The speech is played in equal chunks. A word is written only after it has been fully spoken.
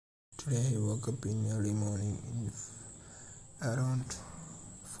Today I woke up in early morning around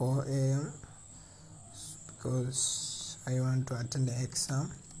 4 a.m. because I want to attend the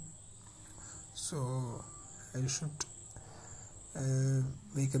exam. So I should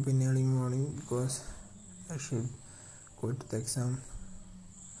wake up in early morning because I should go to the exam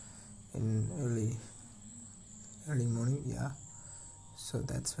in early morning. Yeah. So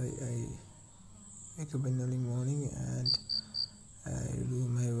that's why I wake up in early morning and I do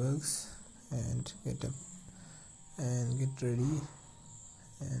my works and get up and get ready.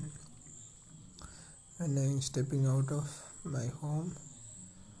 And when I'm stepping out of my home,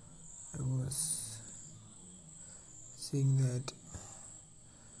 I was seeing that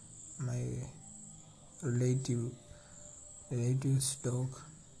my relative's dog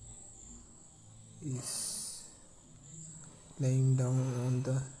is laying down on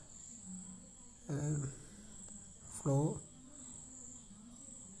the floor.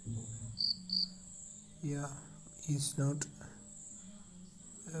 Yeah, he's not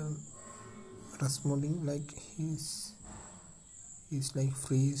responding, like he's like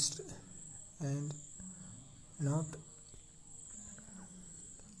freezed and not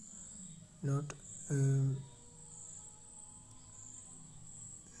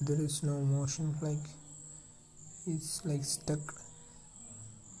there is no motion, like he's like stuck,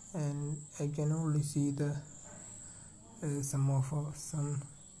 and I can only see the some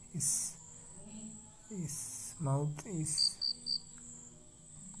his mouth is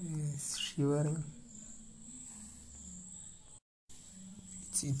shivering.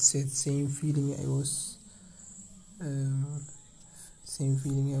 It's the same feeling I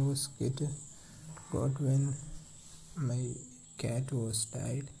was got when my cat was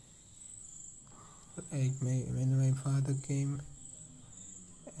died. Like when my father came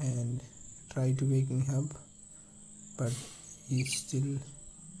and tried to wake him up, but he's still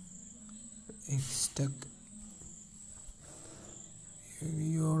stuck.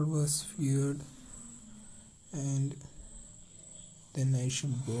 We all was feared, and then I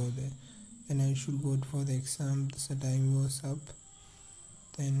should go there. Then I should go for the exam. The time was up.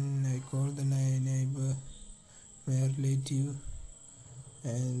 Then I called the neighbor, my relative,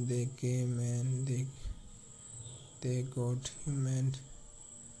 and they came and they got him and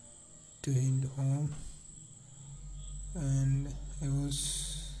to his home. And I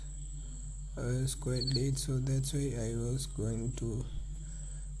was quite late, so that's why I was going to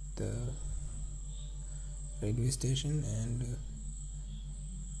the railway station and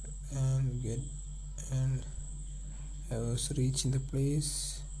I was reaching the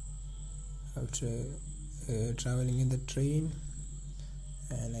place after traveling in the train,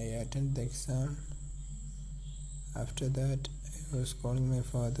 and I attended the exam. After that, I was calling my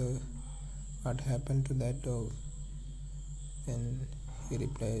father, what happened to that dog? Then he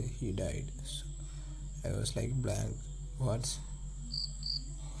replied, he died. So I was like blank. What?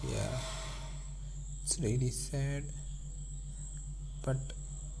 Yeah, it's really sad, but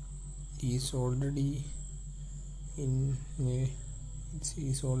he's already in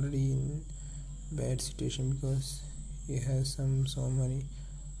bad situation because he has so many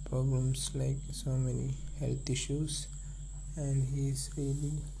problems, like so many health issues, and he's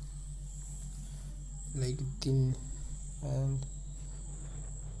really like thin, and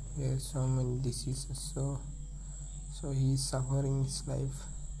he has so many diseases, so he's suffering his life.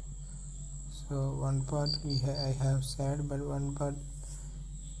 So one part I have sad, but one part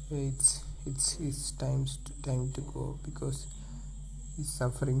it's his time to go because he's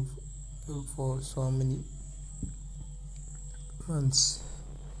suffering for so many months.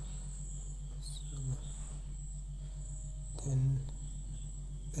 So then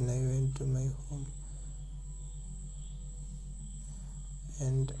I went to my home,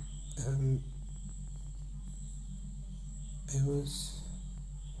 and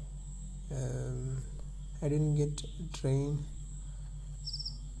I didn't get a train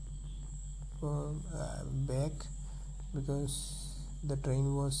for back because the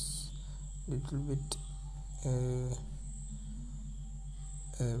train was little bit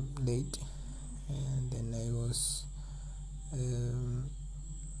late, and then I was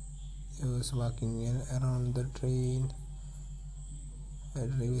walking around the train at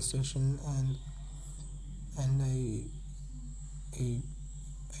railway station, and I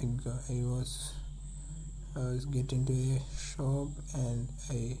was getting to a shop, and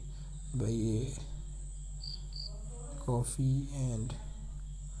I buy a coffee and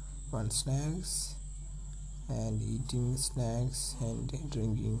one snacks, and eating snacks and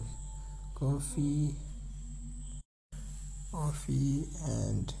drinking coffee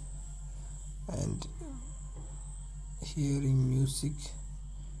and hearing music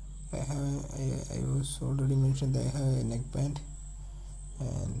I was already mentioned that I have a neckband,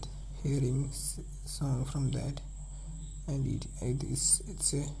 and hearing song from that, and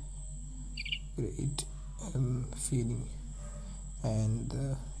it's a great feeling. And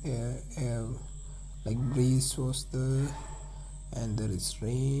the air like breeze was there, and there is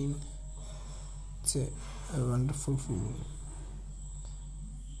rain. It's a wonderful feeling.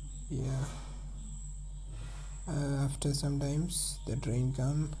 Yeah. After sometimes the train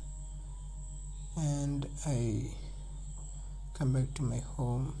come, and I come back to my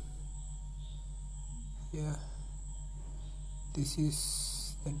home. Yeah, this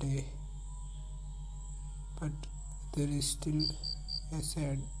is the day, but there is still a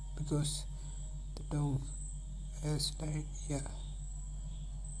sad because the dog has died. Yeah,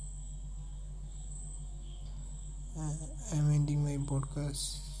 I'm ending my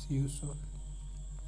podcast. See you soon.